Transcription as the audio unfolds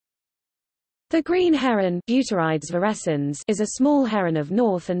The green heron Butyrides virescens is a small heron of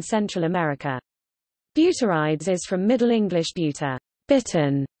North and Central America. Butyrides is from Middle English buta,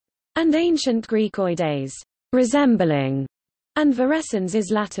 bitten, and Ancient Greek oides, resembling, and virescens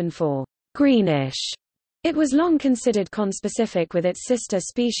is Latin for greenish. It was long considered conspecific with its sister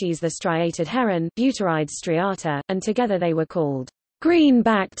species the striated heron Butyrides striata, and together they were called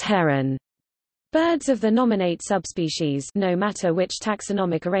green-backed heron. Birds of the nominate subspecies, no matter which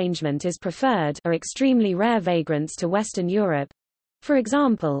taxonomic arrangement is preferred, are extremely rare vagrants to Western Europe. For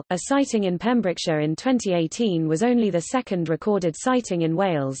example, a sighting in Pembrokeshire in 2018 was only the second recorded sighting in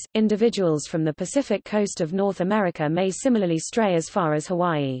Wales. Individuals from the Pacific coast of North America may similarly stray as far as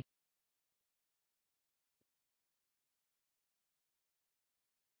Hawaii.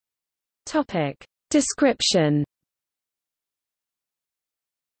 Topic: Description.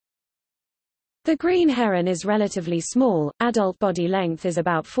 The green heron is relatively small. Adult body length is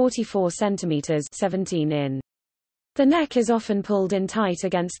about 44 cm 17 in. The neck is often pulled in tight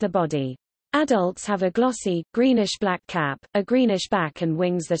against the body. Adults have a glossy, greenish-black cap, a greenish back and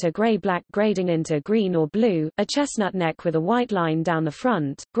wings that are grey-black grading into green or blue, a chestnut neck with a white line down the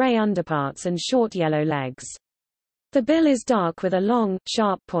front, grey underparts and short yellow legs. The bill is dark with a long,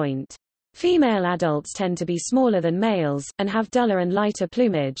 sharp point. Female adults tend to be smaller than males, and have duller and lighter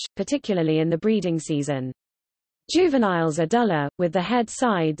plumage, particularly in the breeding season. Juveniles are duller, with the head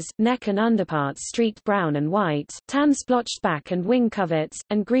sides, neck and underparts streaked brown and white, tan splotched back and wing coverts,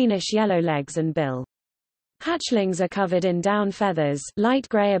 and greenish-yellow legs and bill. Hatchlings are covered in down feathers, light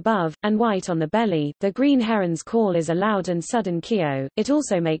grey above, and white on the belly. The green heron's call is a loud and sudden keo. It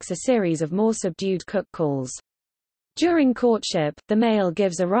also makes a series of more subdued cook calls. During courtship, the male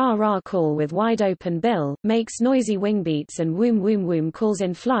gives a rah-rah call with wide-open bill, makes noisy wing beats and woom-woom-woom calls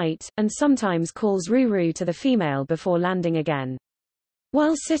in flight, and sometimes calls roo-roo to the female before landing again.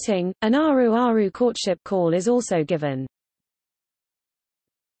 While sitting, an aru-aru courtship call is also given.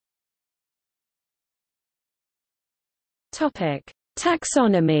 Topic: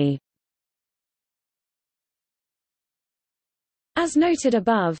 Taxonomy. As noted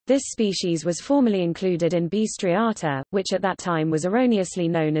above, this species was formerly included in B. striata, which at that time was erroneously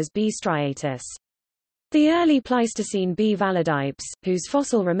known as B. striatus. The early Pleistocene B. validipes, whose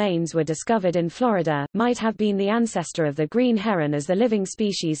fossil remains were discovered in Florida, might have been the ancestor of the green heron, as the living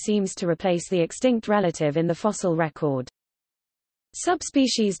species seems to replace the extinct relative in the fossil record.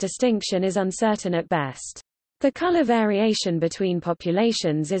 Subspecies distinction is uncertain at best. The color variation between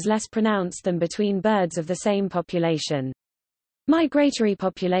populations is less pronounced than between birds of the same population. Migratory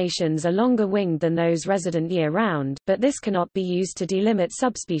populations are longer winged than those resident year-round, but this cannot be used to delimit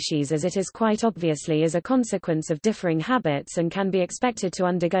subspecies, as it is quite obviously as a consequence of differing habits and can be expected to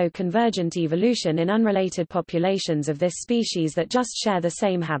undergo convergent evolution in unrelated populations of this species that just share the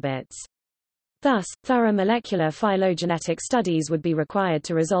same habits. Thus, thorough molecular phylogenetic studies would be required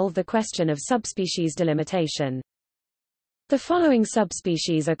to resolve the question of subspecies delimitation. The following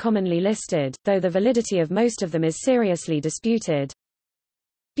subspecies are commonly listed, though the validity of most of them is seriously disputed.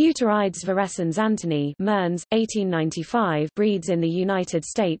 Butyrides virescens antony Mearns, 1895, breeds in the United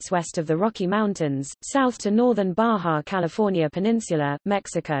States west of the Rocky Mountains, south to northern Baja California Peninsula,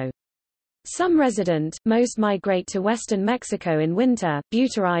 Mexico. Some resident, most migrate to western Mexico in winter.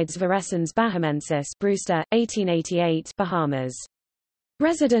 Butyrides viresens bahamensis Brewster, 1888, Bahamas.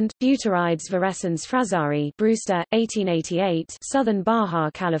 Resident, Butyrides viresens frazari Brewster, 1888, southern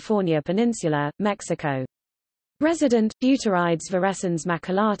Baja California Peninsula, Mexico. Resident, Butyrides viresens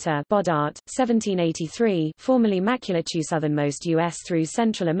maculata Bodart, 1783, formerly maculatu southernmost U.S. through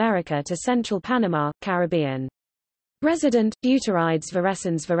Central America to central Panama, Caribbean. Resident, Butyrides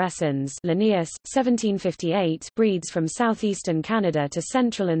viresens Linnaeus, 1758, breeds from southeastern Canada to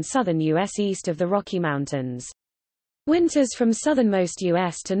central and southern U.S. east of the Rocky Mountains. Winters from southernmost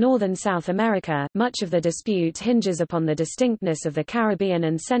U.S. to northern South America. Much of the dispute hinges upon the distinctness of the Caribbean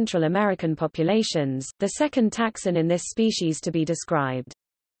and Central American populations, the second taxon in this species to be described.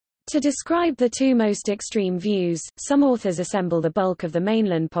 To describe the two most extreme views, some authors assemble the bulk of the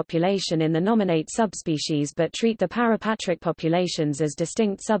mainland population in the nominate subspecies but treat the parapatric populations as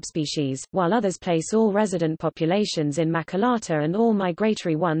distinct subspecies, while others place all resident populations in maculata and all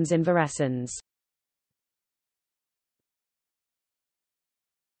migratory ones in viresens.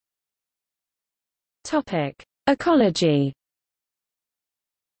 Ecology.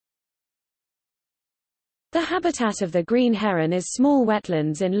 The habitat of the green heron is small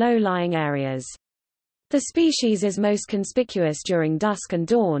wetlands in low-lying areas. The species is most conspicuous during dusk and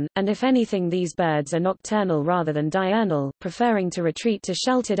dawn, and if anything these birds are nocturnal rather than diurnal, preferring to retreat to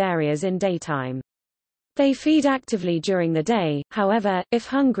sheltered areas in daytime. They feed actively during the day, however, if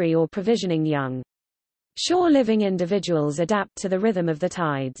hungry or provisioning young. Shore-living individuals adapt to the rhythm of the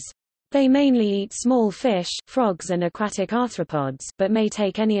tides. They mainly eat small fish, frogs and aquatic arthropods, but may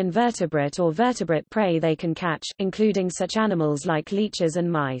take any invertebrate or vertebrate prey they can catch, including such animals like leeches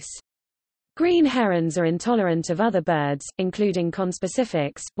and mice. Green herons are intolerant of other birds, including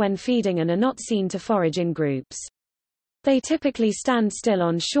conspecifics, when feeding and are not seen to forage in groups. They typically stand still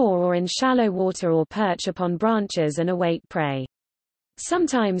on shore or in shallow water or perch upon branches and await prey.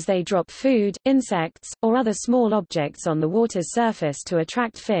 Sometimes they drop food, insects, or other small objects on the water's surface to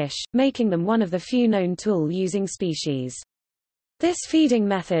attract fish, making them one of the few known tool-using species. This feeding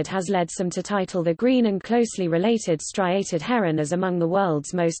method has led some to title the green and closely related striated heron as among the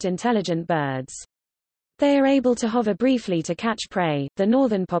world's most intelligent birds. They are able to hover briefly to catch prey. The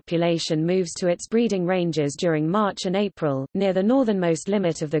northern population moves to its breeding ranges during March and April, near the northernmost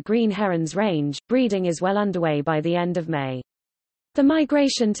limit of the green heron's range. Breeding is well underway by the end of May. The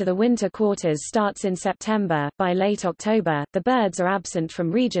migration to the winter quarters starts in September. By late October, the birds are absent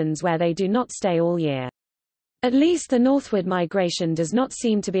from regions where they do not stay all year. At least the northward migration does not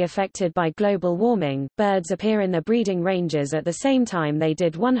seem to be affected by global warming. Birds appear in their breeding ranges at the same time they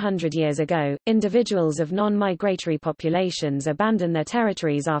did 100 years ago. Individuals of non-migratory populations abandon their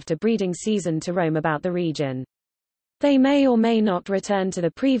territories after breeding season to roam about the region. They may or may not return to the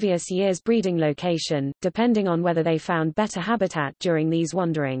previous year's breeding location, depending on whether they found better habitat during these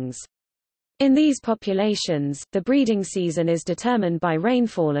wanderings. In these populations, the breeding season is determined by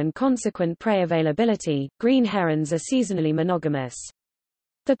rainfall and consequent prey availability. Green herons are seasonally monogamous.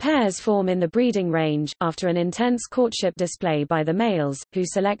 The pairs form in the breeding range, after an intense courtship display by the males, who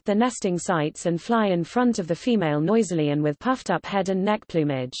select the nesting sites and fly in front of the female noisily and with puffed-up head and neck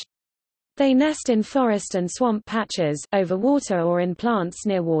plumage. They nest in forest and swamp patches, over water or in plants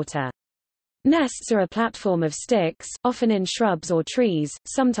near water. Nests are a platform of sticks, often in shrubs or trees,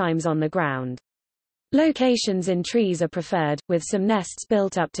 sometimes on the ground. Locations in trees are preferred, with some nests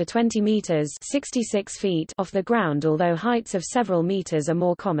built up to 20 meters (66 feet) off the ground, although heights of several meters are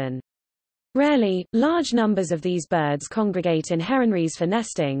more common. Rarely, large numbers of these birds congregate in heronries for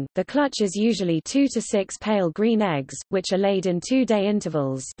nesting. The clutch is usually 2 to 6 pale green eggs, which are laid in 2-day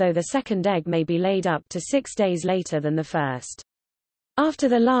intervals, though the second egg may be laid up to 6 days later than the first. After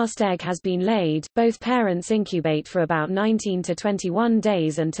the last egg has been laid, both parents incubate for about 19 to 21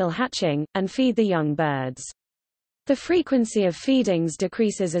 days until hatching, and feed the young birds. The frequency of feedings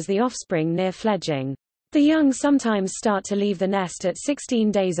decreases as the offspring near fledging. The young sometimes start to leave the nest at 16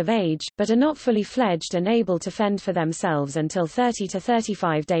 days of age, but are not fully fledged and able to fend for themselves until 30 to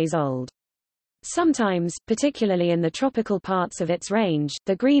 35 days old. Sometimes, particularly in the tropical parts of its range,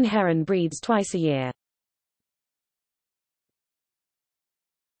 the green heron breeds twice a year.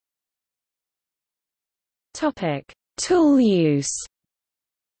 Topic: Tool use.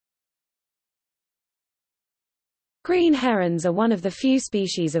 Green herons are one of the few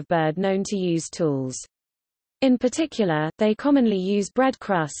species of bird known to use tools. In particular, they commonly use bread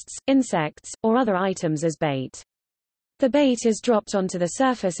crusts, insects, or other items as bait. The bait is dropped onto the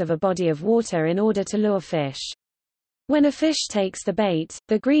surface of a body of water in order to lure fish. When a fish takes the bait,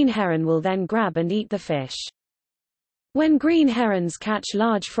 the green heron will then grab and eat the fish. When green herons catch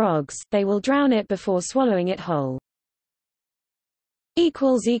large frogs, they will drown it before swallowing it whole.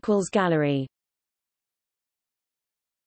 Gallery